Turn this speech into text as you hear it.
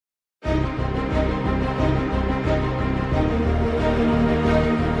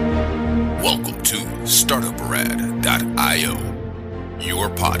Startuprad.io, your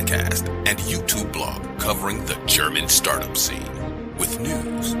podcast and YouTube blog covering the German startup scene with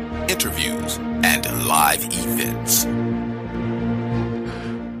news, interviews, and live events.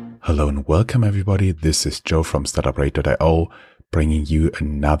 Hello and welcome everybody. This is Joe from Startuprad.io bringing you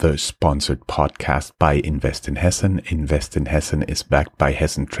another sponsored podcast by Invest in Hessen. Invest in Hessen is backed by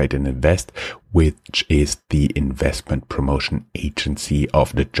Hessen Trade and Invest, which is the investment promotion agency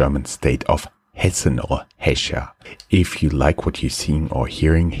of the German state of Hessen or Hesse. If you like what you're seeing or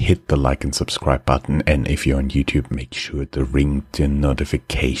hearing, hit the like and subscribe button. And if you're on YouTube, make sure to ring the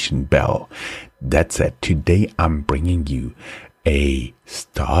notification bell. That said, today I'm bringing you a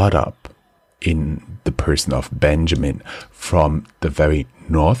startup in the person of Benjamin from the very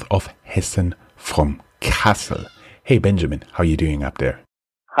north of Hessen, from Kassel. Hey Benjamin, how are you doing up there?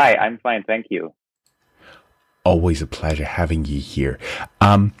 Hi, I'm fine, thank you. Always a pleasure having you here.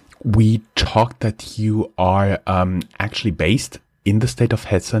 We talked that you are actually based in the state of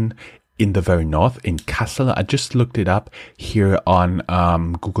Hessen, in the very north, in Kassel. I just looked it up here on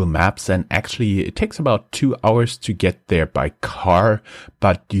Google Maps, and actually it takes about 2 hours to get there by car,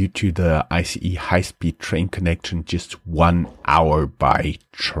 but due to the ICE high-speed train connection, just 1 hour by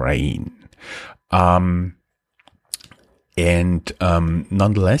train.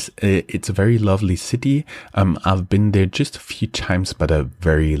 Nonetheless, it's a very lovely city. I've been there just a few times, but I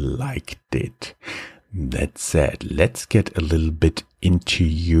very liked it. That said, let's get a little bit into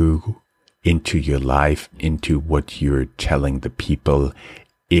your life, into what you're telling the people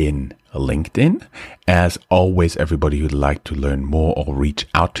in LinkedIn. As always, everybody who'd like to learn more or reach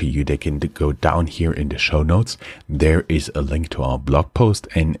out to you, they can go down here in the show notes. There is a link to our blog post,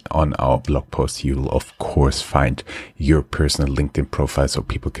 and on our blog post, you'll of course find your personal LinkedIn profile so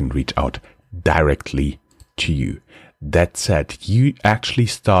people can reach out directly to you. That said, you actually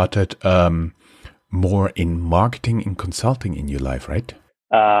started more in marketing and consulting in your life, right?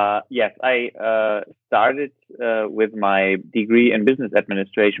 Yes, I started with my degree in business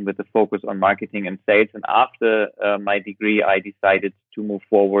administration with a focus on marketing and sales. And after my degree, I decided to move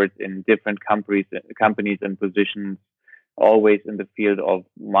forward in different companies and positions, always in the field of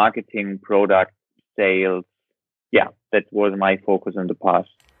marketing, product, sales. Yeah, that was my focus in the past.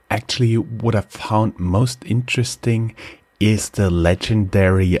 Actually, what I found most interesting is the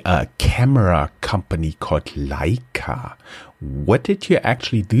legendary camera company called Leica. What did you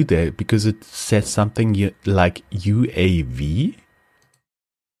actually do there? Because it says something like UAV.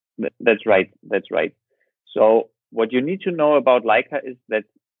 That's right. So what you need to know about Leica is that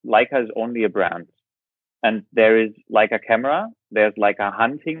Leica is only a brand. And there is Leica camera, there's Leica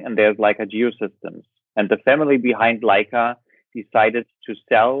hunting, and there's Leica geosystems. And the family behind Leica decided to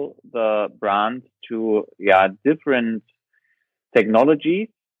sell the brand to different technologies,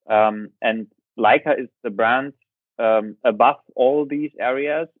 and Leica is the brand above all these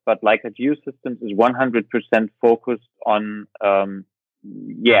areas, but Leica Geosystems is 100% focused on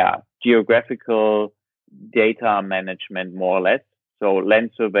geographical data management, more or less. So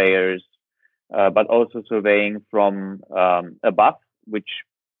land surveyors, but also surveying from above, which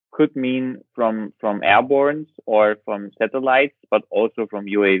could mean from airborne or from satellites, but also from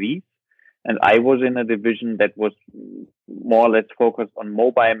UAVs. And I was in a division that was more or less focused on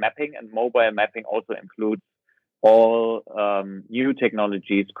mobile mapping, and mobile mapping also includes all new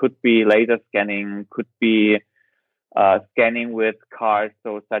technologies. Could be laser scanning, could be scanning with cars,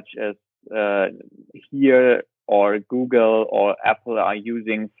 so such as here or Google or Apple are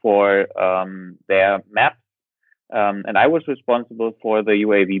using for their maps. And I was responsible for the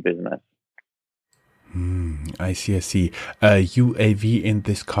UAV business. I see. UAV in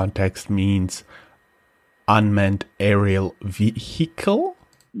this context means unmanned aerial vehicle?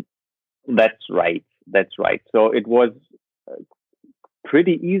 That's right. So it was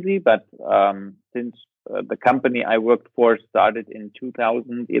pretty easy, but since the company I worked for started in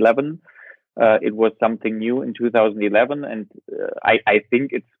 2011, it was something new in 2011. And I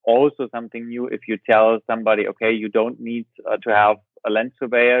think it's also something new if you tell somebody, okay, you don't need to have a land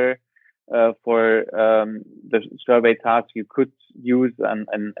surveyor for the survey task. You could use an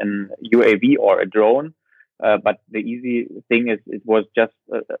UAV or a drone, but the easy thing is it was just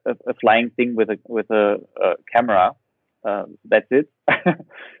a flying thing with a camera. That's it,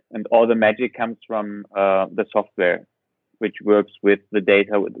 and all the magic comes from the software, which works with the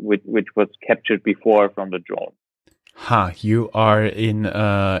data which was captured before from the drone. You are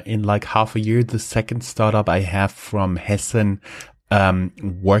in like half a year the second startup I have from Hessen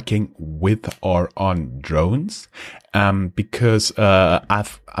working with or on drones, because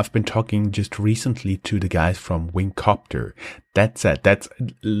I've been talking just recently to the guys from Wingcopter. That's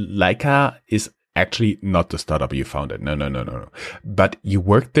Leica is Actually, not the startup you founded. No. But you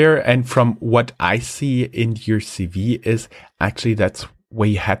worked there. And from what I see in your CV is actually that's where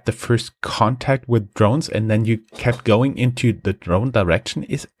you had the first contact with drones and then you kept going into the drone direction.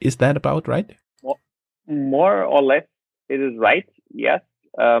 Is that about right? More or less, it is right. Yes.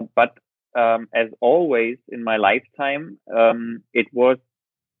 But as always in my lifetime, it was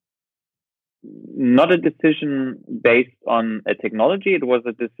not a decision based on a technology. It was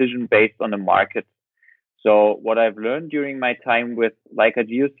a decision based on a market. So what I've learned during my time with Leica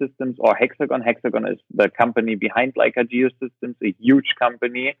Geosystems or Hexagon is the company behind Leica Geosystems, a huge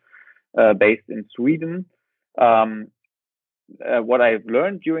company based in Sweden. What I've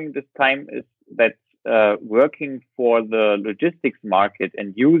learned during this time is that working for the logistics market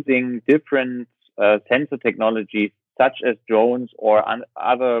and using different sensor technologies such as drones or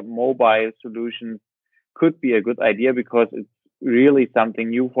other mobile solutions could be a good idea because it's really something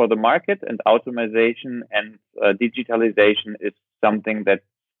new for the market, and automation and digitalization is something that,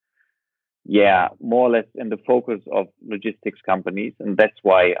 more or less in the focus of logistics companies. And that's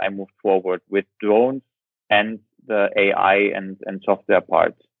why I moved forward with drones and the AI and software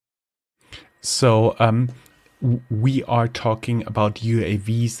part. So we are talking about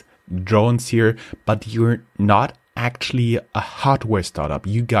UAVs, drones here, but you're not actually a hardware startup.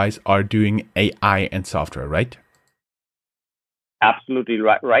 You guys are doing AI and software, right? Absolutely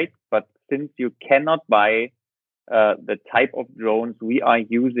right. But since you cannot buy the type of drones we are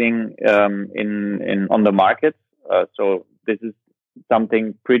using in on the market, so this is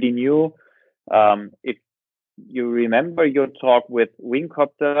something pretty new. If you remember your talk with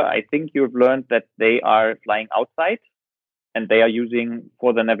Wingcopter, I think you've learned that they are flying outside and they are using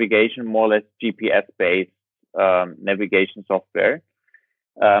for the navigation more or less GPS-based navigation software.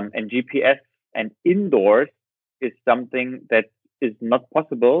 And GPS and indoors is something that is not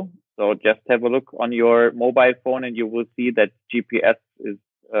possible. So just have a look on your mobile phone and you will see that GPS is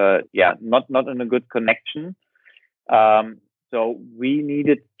not in a good connection. So we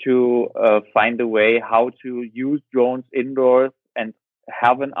needed to find a way how to use drones indoors and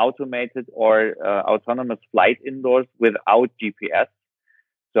have an automated or autonomous flight indoors without GPS.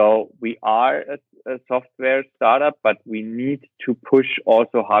 So we are a software startup, but we need to push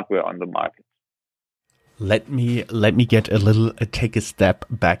also hardware on the market. Let me take a step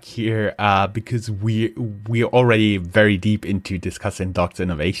back here because we're already very deep into discussing doks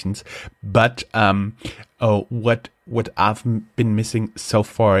innovations, but what I've been missing so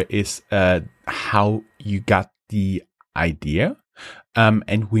far is how you got the idea.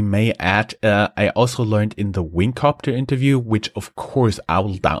 And we may add, I also learned in the Wingcopter interview, which of course I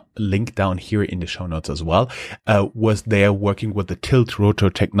will link down here in the show notes as well, was there working with the tilt rotor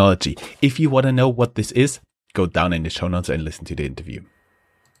technology. If you want to know what this is, go down in the show notes and listen to the interview.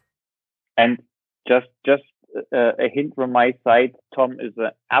 And just a hint from my side, Tom is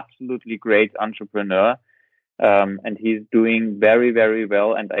an absolutely great entrepreneur. And he's doing very, very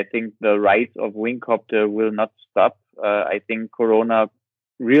well. And I think the rise of Wingcopter will not stop. I think Corona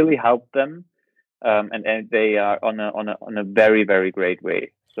really helped them, and they are on a very, very great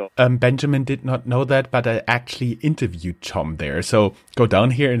way. So Benjamin did not know that, but I actually interviewed Tom there. So go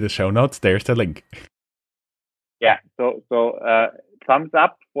down here in the show notes. There's the link. Yeah. So thumbs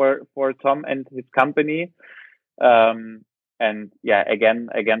up for Tom and his company. And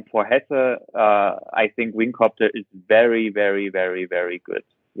again for Hesse, I think Wingcopter is very, very, very, very good.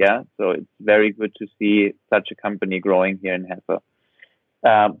 Yeah, so it's very good to see such a company growing here in Hesse.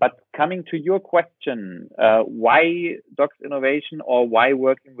 But coming to your question, why doks innovation or why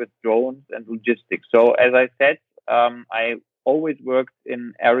working with drones and logistics? So as I said, I always worked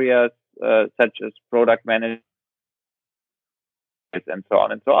in areas such as product management and so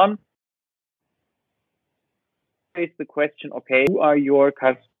on and so on. It's the question, okay, who are your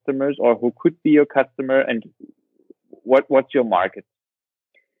customers or who could be your customer and what's your market?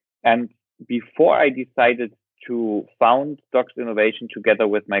 And before I decided to found doks innovation together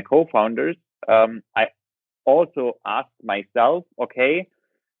with my co-founders, I also asked myself, okay,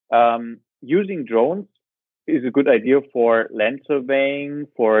 using drones is a good idea for land surveying,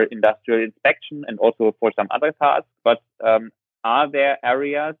 for industrial inspection, and also for some other tasks. But are there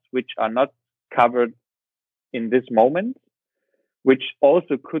areas which are not covered in this moment, which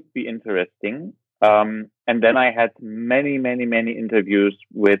also could be interesting? And then I had many interviews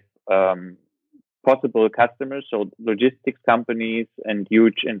with possible customers, so logistics companies and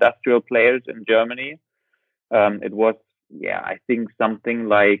huge industrial players in Germany. It was, I think something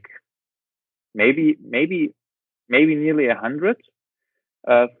like maybe nearly 100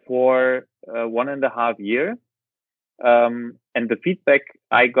 for 1.5 years. And the feedback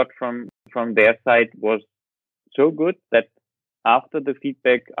I got from their side was so good that after the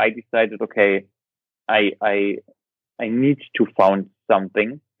feedback, I decided, okay, I need to found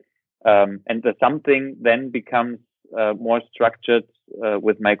something. And the something then becomes more structured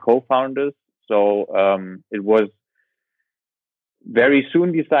with my co-founders. So it was very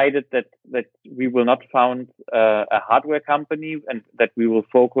soon decided that we will not found a hardware company and that we will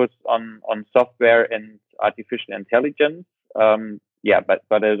focus on software and artificial intelligence.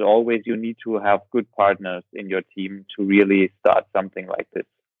 But as always, you need to have good partners in your team to really start something like this.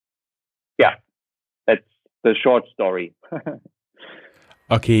 Yeah, that's the short story.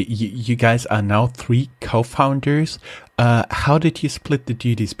 Okay, you guys are now 3 co-founders. How did you split the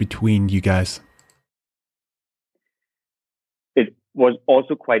duties between you guys? It was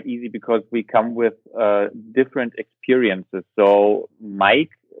also quite easy because we come with different experiences. So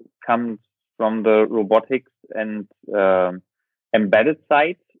Mike comes from the robotics and embedded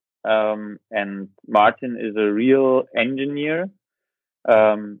side, and Martin is a real engineer.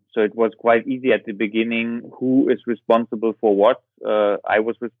 So it was quite easy at the beginning who is responsible for what. I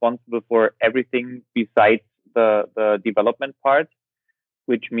was responsible for everything besides the development part,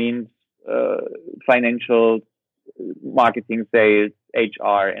 which means financials, marketing, sales,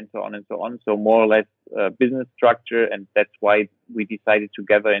 HR, and so on and so on. So more or less business structure. And that's why we decided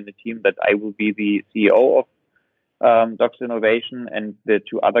together in the team that I will be the CEO of doks.innovation, and the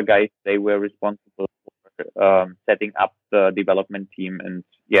 2 other guys, they were responsible for setting up the development team and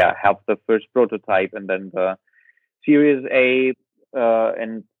have the first prototype and then the Series A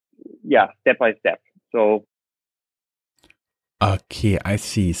and step by step. So Okay, I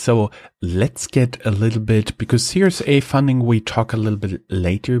see. So let's get a little bit, because Series A funding, we talk a little bit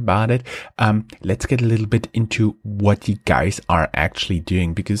later about it. Let's get a little bit into what you guys are actually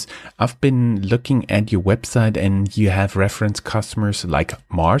doing, because I've been looking at your website and you have reference customers like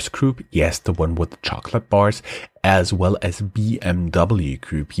Mars Group. Yes, the one with the chocolate bars, as well as BMW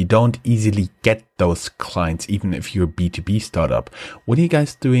Group. You don't easily get those clients, even if you're a B2B startup. What are you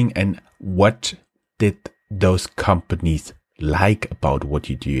guys doing, and what did those companies like about what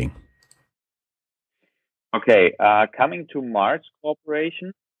you're doing? Okay, coming to Mars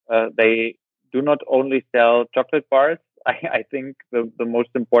Corporation, they do not only sell chocolate bars. I think the most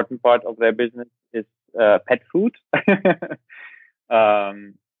important part of their business is pet food.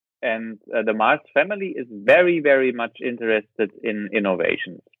 And the Mars family is very, very much interested in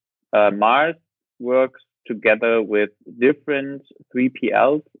innovations. Mars works together with different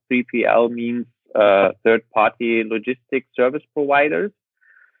 3PLs. 3PL means third-party logistics service providers.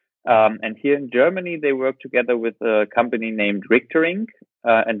 And here in Germany, they work together with a company named Richtering.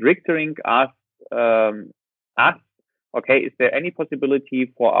 And Richtering asked us, okay, is there any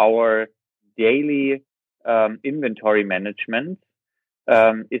possibility for our daily inventory management?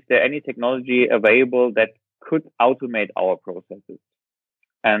 Is there any technology available that could automate our processes?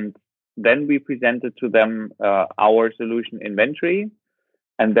 And then we presented to them our solution inventory.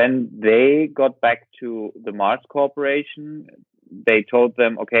 And then they got back to the Mars Corporation. They told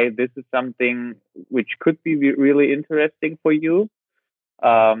them, okay, this is something which could be really interesting for you.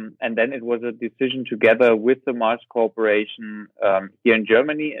 And then it was a decision together with the Mars Corporation here in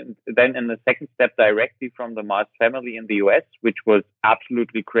Germany. And then in the second step, directly from the Mars family in the US, which was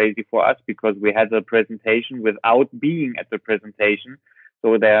absolutely crazy for us because we had a presentation without being at the presentation.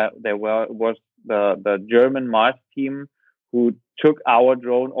 So there was the German Mars team who took our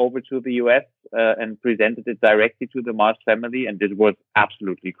drone over to the US and presented it directly to the Mars family. And this was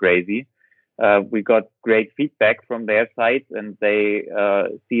absolutely crazy. We got great feedback from their side, and they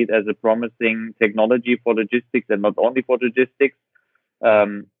see it as a promising technology for logistics and not only for logistics.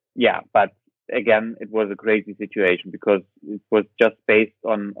 But again, it was a crazy situation because it was just based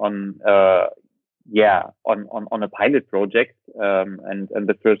on a pilot project and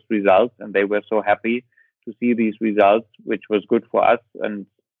the first results, and they were so happy to see these results, which was good for us. And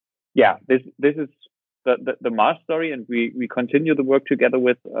this is the Mars story, and we continue the work together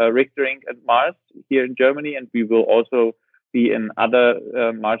with Richtering and Mars here in Germany, and we will also be in other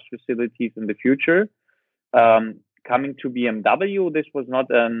Mars facilities in the future. Coming to BMW, this was not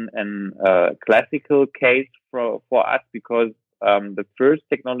an classical case for us because the first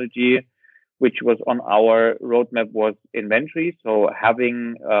technology which was on our roadmap was inventory. So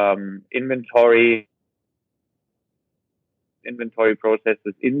having inventory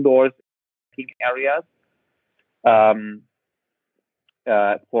processes indoors areas.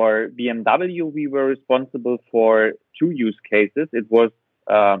 For BMW, we were responsible for 2 use cases. It was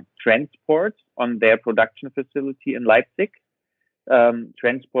transport on their production facility in Leipzig.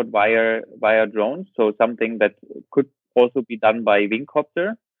 transport via drones. So something that could also be done by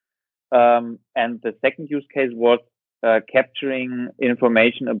wingcopter. And the second use case was capturing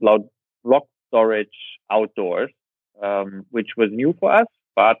information about block storage outdoors, which was new for us,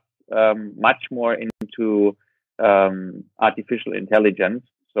 but much more into artificial intelligence.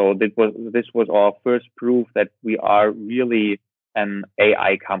 So this was our first proof that we are really an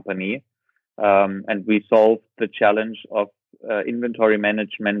AI company, and we solved the challenge of inventory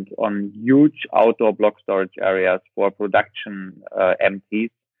management on huge outdoor block storage areas for production empties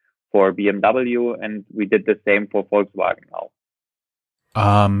for BMW, and we did the same for Volkswagen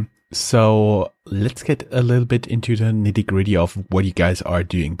now. So let's get a little bit into the nitty gritty of what you guys are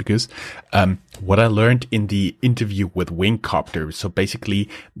doing, because what I learned in the interview with Wingcopter, so basically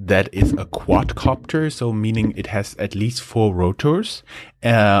that is a quadcopter, so meaning it has at least 4 rotors,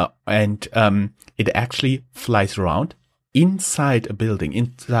 and it actually flies around inside a building,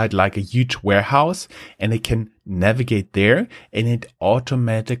 inside like a huge warehouse, and it can navigate there, and it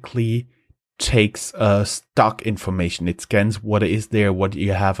automatically takes stock information. It scans what is there, what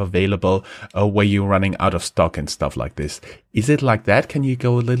you have available, where you're running out of stock and stuff like this. Is it like that? Can you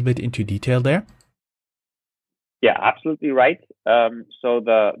go a little bit into detail there? Yeah, absolutely right. So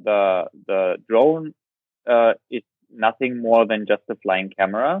the drone is nothing more than just a flying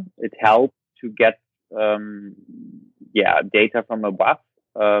camera. It helps to get data from above,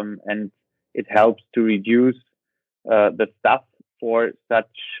 and it helps to reduce the stuff for such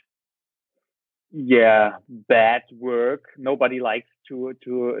bad work. Nobody likes to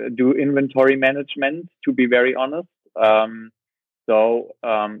do inventory management, to be very honest. So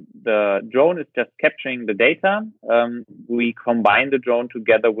the drone is just capturing the data. We combine the drone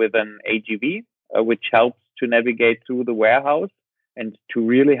together with an AGV, which helps to navigate through the warehouse and to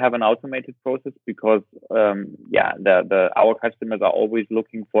really have an automated process, because our customers are always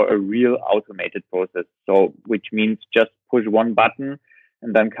looking for a real automated process. So which means just push one button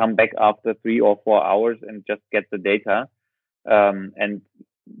and then come back after 3 or 4 hours and just get the data. And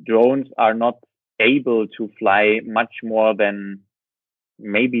drones are not able to fly much more than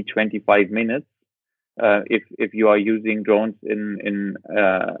maybe 25 minutes if you are using drones in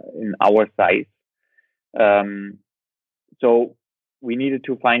our size. So we needed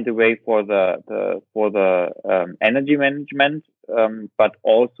to find a way for the energy management, but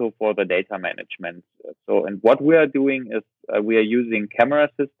also for the data management. So, and what we are doing is we are using camera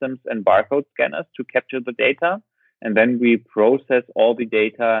systems and barcode scanners to capture the data, and then we process all the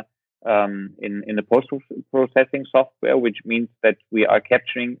data in the post-processing software, which means that we are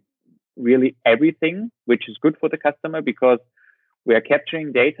capturing really everything, which is good for the customer, because we are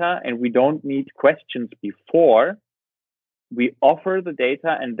capturing data and we don't need questions before. We offer the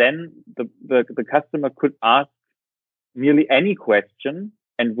data, and then the customer could ask nearly any question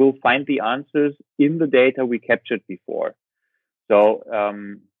and we'll find the answers in the data we captured before. So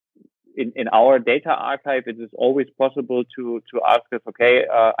in our data archive, it is always possible to ask us, okay,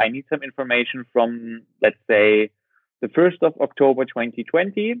 I need some information from, let's say, the 1st of October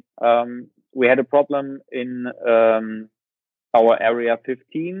 2020. We had a problem in our area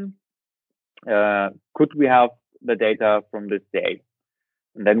 15. Could we have the data from this day?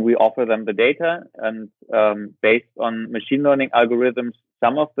 And then we offer them the data, and based on machine learning algorithms,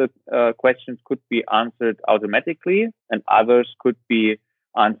 some of the questions could be answered automatically and others could be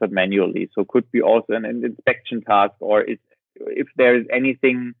answered manually. So could be also an inspection task, or if there is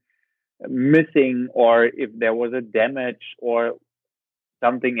anything missing, or if there was a damage or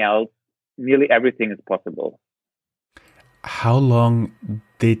something else, nearly everything is possible. How long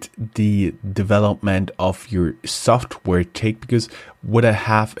did the development of your software take? Because what I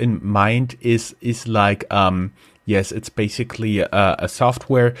have in mind is like, yes, it's basically a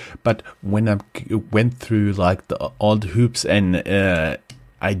software, but when I went through like all the hoops and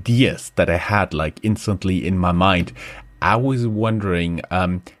ideas that I had like instantly in my mind, I was wondering,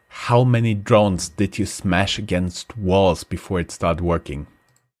 how many drones did you smash against walls before it started working?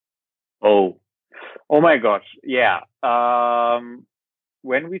 Oh my gosh. Yeah.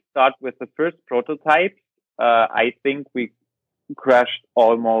 When we start with the first prototype, I think we crashed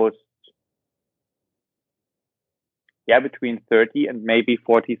almost, between 30 and maybe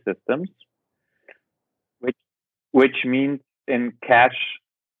 40 systems, which means in cash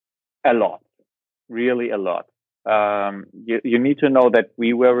a lot, really a lot. You need to know that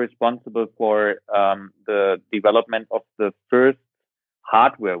we were responsible for the development of the first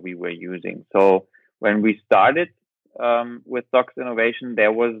hardware we were using. So when we started with doks.innovation,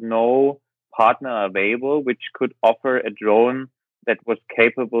 there was no partner available which could offer a drone that was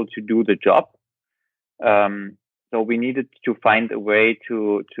capable to do the job. So we needed to find a way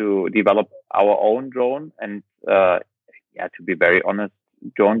to develop our own drone. And to be very honest,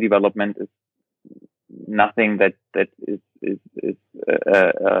 drone development is nothing that is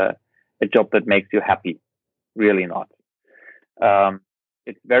a job that makes you happy. Really not.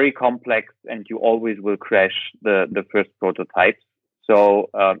 It's very complex, and you always will crash the first prototypes. So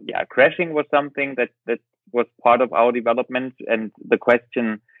crashing was something that was part of our development. And the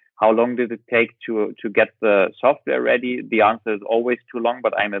question, how long did it take to get the software ready? The answer is always too long,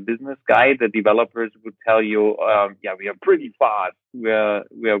 but I'm a business guy. The developers would tell you, we are pretty fast. We are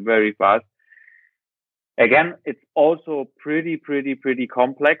very fast. Again, it's also pretty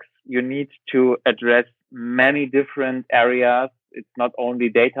complex. You need to address many different areas. It's not only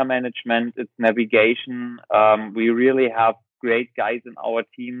data management, it's navigation. We really have great guys in our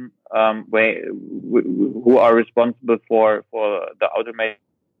team who are responsible for the automation.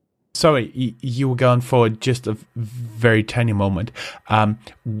 Sorry, you were gone for just a very tiny moment.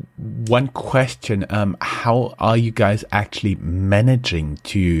 One question, how are you guys actually managing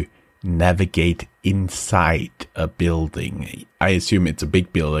to navigate inside a building? I assume it's a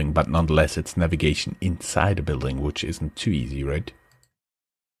big building, but nonetheless, it's navigation inside a building, which isn't too easy, right?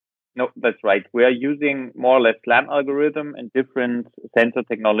 No, that's right. We are using more or less SLAM algorithm and different sensor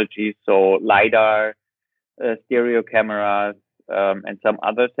technologies. So LiDAR, stereo cameras, and some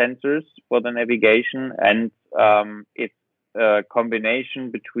other sensors for the navigation. And it's a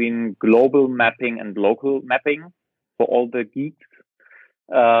combination between global mapping and local mapping for all the geeks.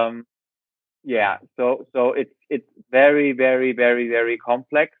 So it's very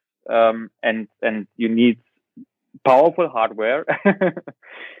complex. And you need powerful hardware.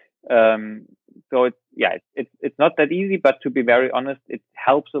 So it's not that easy, but to be very honest, it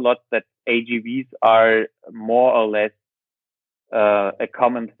helps a lot that AGVs are more or less a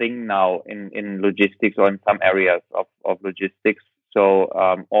common thing now in logistics, or in some areas of logistics. So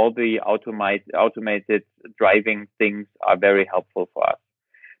all the automated driving things are very helpful for us.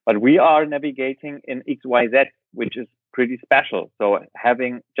 But we are navigating in XYZ, which is pretty special. So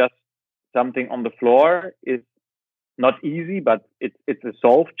having just something on the floor is not easy, but it's a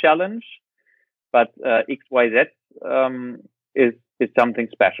solved challenge. But XYZ is something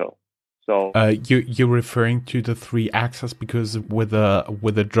special. So you're referring to the 3-axis, because with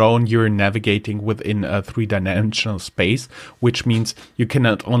a drone you're navigating within a 3-dimensional space, which means you can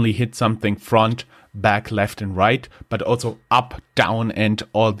not only hit something front, back, left, and right, but also up, down, and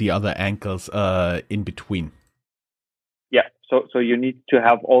all the other angles in between. Yeah. So you need to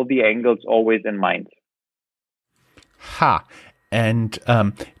have all the angles always in mind. And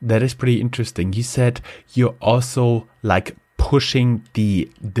that is pretty interesting. You said you're also pushing the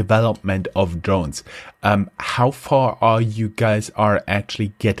development of drones. How far are you guys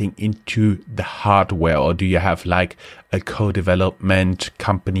actually getting into the hardware, or do you have a co-development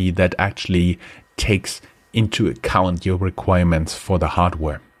company that actually takes into account your requirements for the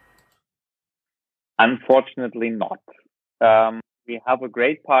hardware? Unfortunately not. We have a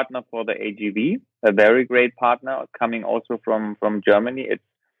great partner for the AGV, a very great partner coming also from Germany. It's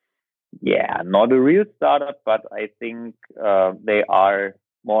not a real startup, but I think they are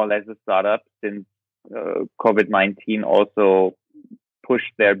more or less a startup, since COVID-19 also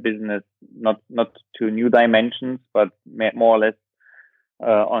pushed their business not to new dimensions, but more or less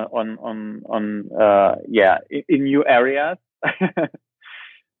in new areas.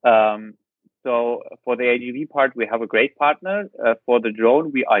 So for the AGV part, we have a great partner. For the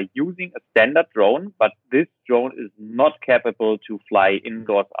drone, we are using a standard drone, but this drone is not capable to fly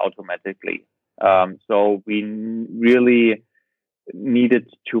indoors automatically. So we really needed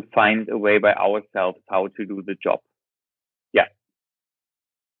to find a way by ourselves how to do the job. Yeah.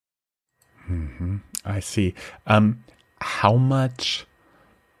 Mm-hmm. I see. How much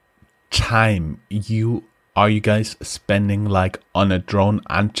time are you guys spending on a drone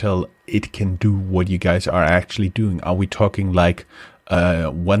until it can do what you guys are actually doing? Are we talking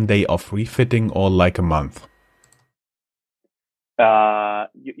 1 day of refitting, or a month?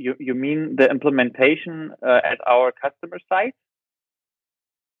 You mean the implementation at our customer site?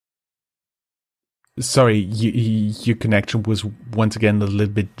 Sorry, your connection was once again a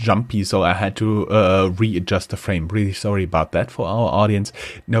little bit jumpy, so I had to readjust the frame. Really sorry about that for our audience.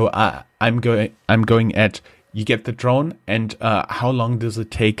 No, I'm going at, you get the drone, and how long does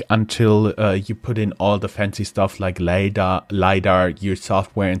it take until you put in all the fancy stuff like LiDAR, your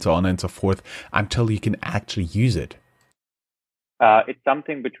software, and so on and so forth, until you can actually use it? It's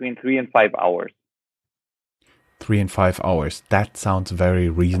something between 3 and 5 hours. 3 and 5 hours. That sounds very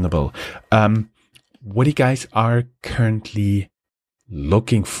reasonable. What you guys are currently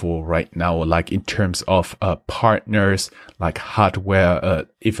looking for right now, like in terms of partners, like hardware,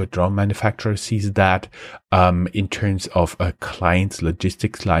 if a drone manufacturer sees that, in terms of clients,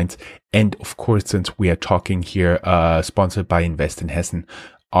 logistics clients, and of course, since we are talking here, sponsored by Invest in Hessen,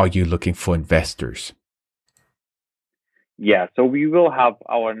 are you looking for investors? Yeah, so we will have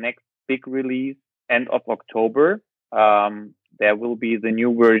our next big release end of October. There will be the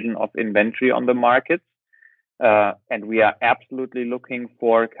new version of inventory on the market. And we are absolutely looking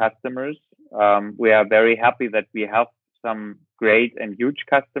for customers. We are very happy that we have some great and huge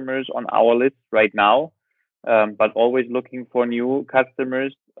customers on our list right now, but always looking for new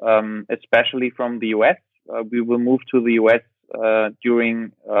customers, especially from the US. We will move to the US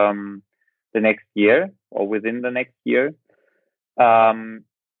during the next year or within the next year.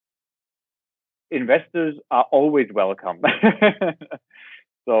 Investors are always welcome.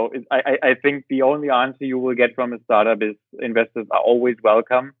 So I think the only answer you will get from a startup is investors are always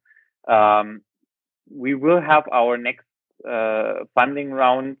welcome. We will have our next funding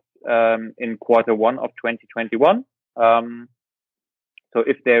round in Q1 of 2021. So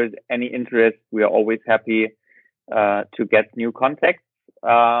if there is any interest, we are always happy to get new contacts.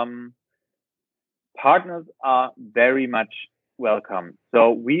 Partners are very much welcome.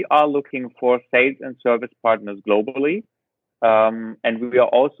 So we are looking for sales and service partners globally. And we are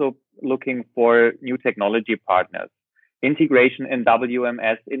also looking for new technology partners, integration in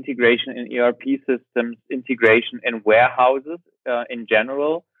WMS, integration in ERP systems, integration in warehouses in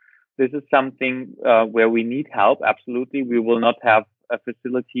general. This is something where we need help. Absolutely. We will not have a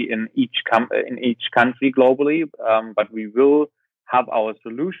facility in each country globally, but we will have our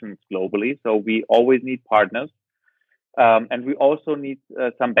solutions globally. So we always need partners. And we also need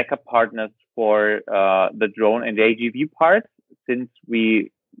some backup partners for the drone and AGV part, since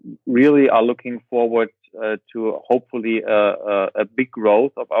we really are looking forward to hopefully a big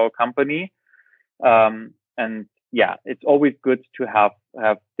growth of our company. And yeah, it's always good to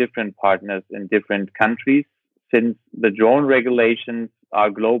have different partners in different countries, since the drone regulations are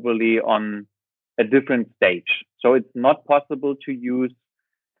globally on a different stage. So it's not possible to use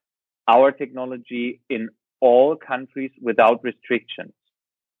our technology in all countries without restrictions.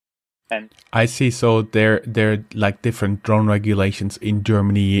 And I see. So there are like different drone regulations in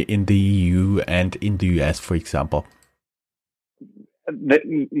Germany, in the EU, and in the US, for example.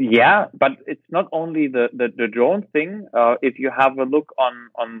 Yeah, but it's not only the drone thing. If you have a look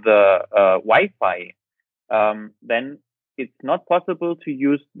on the Wi-Fi, then it's not possible to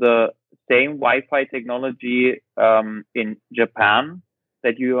use the same Wi-Fi technology in Japan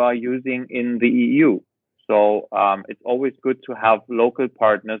that you are using in the EU. So it's always good to have local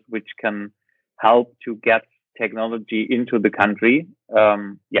partners which can help to get technology into the country.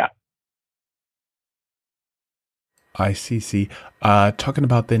 Yeah. I see. Talking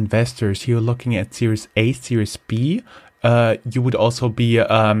about the investors, you're looking at Series A, Series B. You would also be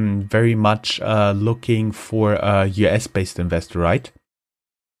very much looking for a US-based investor, right?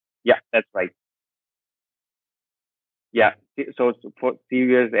 Yeah, that's right. Yeah. So for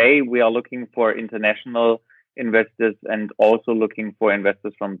Series A, we are looking for international investors and also looking for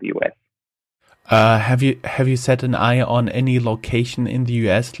investors from the US. Have you set an eye on any location in the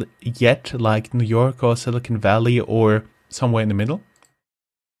US yet, like New York or Silicon Valley or somewhere in the middle?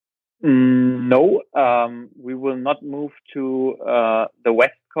 No, we will not move to the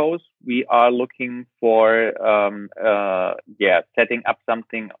West Coast. We are looking for setting up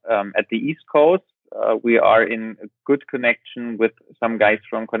something at the East Coast. We are in a good connection with some guys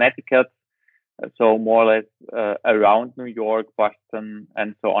from Connecticut, so more or less around New York, Boston,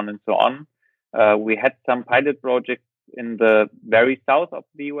 and so on and so on. We had some pilot projects in the very south of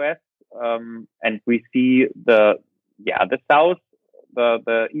the US, and we see the south,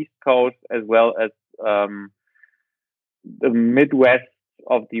 the East Coast, as well as the Midwest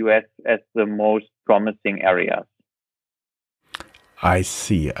of the US as the most promising areas. I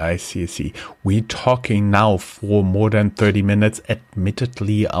see. We're talking now for more than 30 minutes.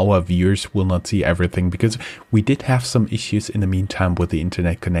 Admittedly, our viewers will not see everything because we did have some issues in the meantime with the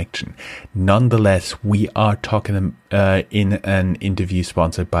internet connection. Nonetheless, we are talking in an interview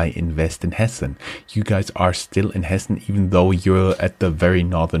sponsored by Invest in Hessen. You guys are still in Hessen, even though you're at the very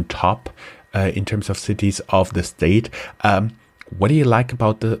northern top in terms of cities of the state. What do you like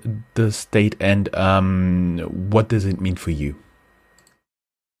about the state, and what does it mean for you?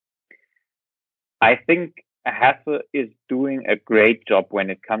 I think Hesse is doing a great job when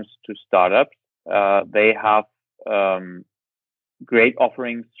it comes to startups. They have great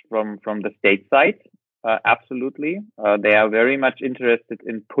offerings from the state side. Absolutely. They are very much interested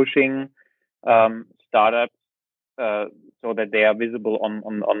in pushing startups so that they are visible on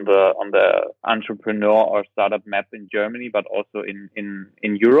the entrepreneur or startup map in Germany, but also in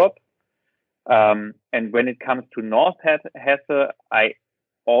Europe. And when it comes to North Hesse, I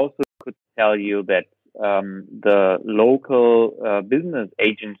also could tell you that the local business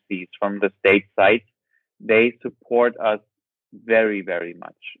agencies from the state side, they support us very, very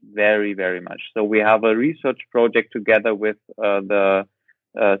much, very, very much. So we have a research project together with the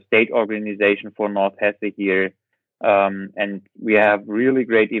state organization for North Hesse here, and we have really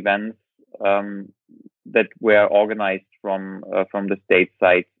great events that were organized from the state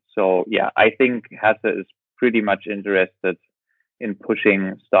side. So yeah, I think Hesse is pretty much interested in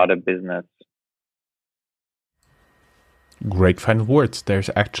pushing startup business. Great final words. There's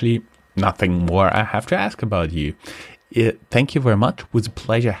actually nothing more I have to ask about you. Thank you very much. It was a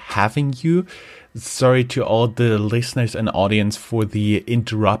pleasure having you. Sorry to all the listeners and audience for the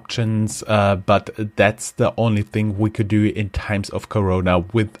interruptions, but that's the only thing we could do in times of Corona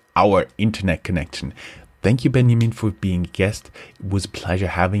with our internet connection. Thank you, Benjamin, for being a guest. It was a pleasure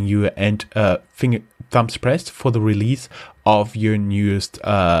having you, and thumbs pressed for the release of your newest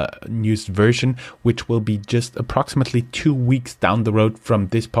version, which will be just approximately 2 weeks down the road from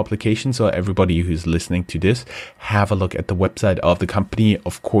this publication. So everybody who's listening to this, have a look at the website of the company.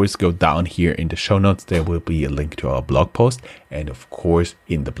 Of course, go down here in the show notes. There will be a link to our blog post. And of course,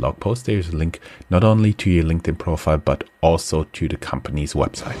 in the blog post, there's a link not only to your LinkedIn profile, but also to the company's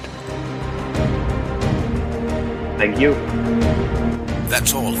website. Thank you.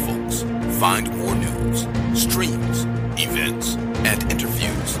 That's all, folks. Find more news, streams, events, and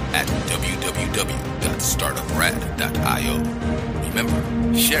interviews at www.startuprad.io. Remember,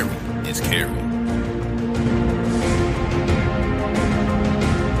 sharing is caring.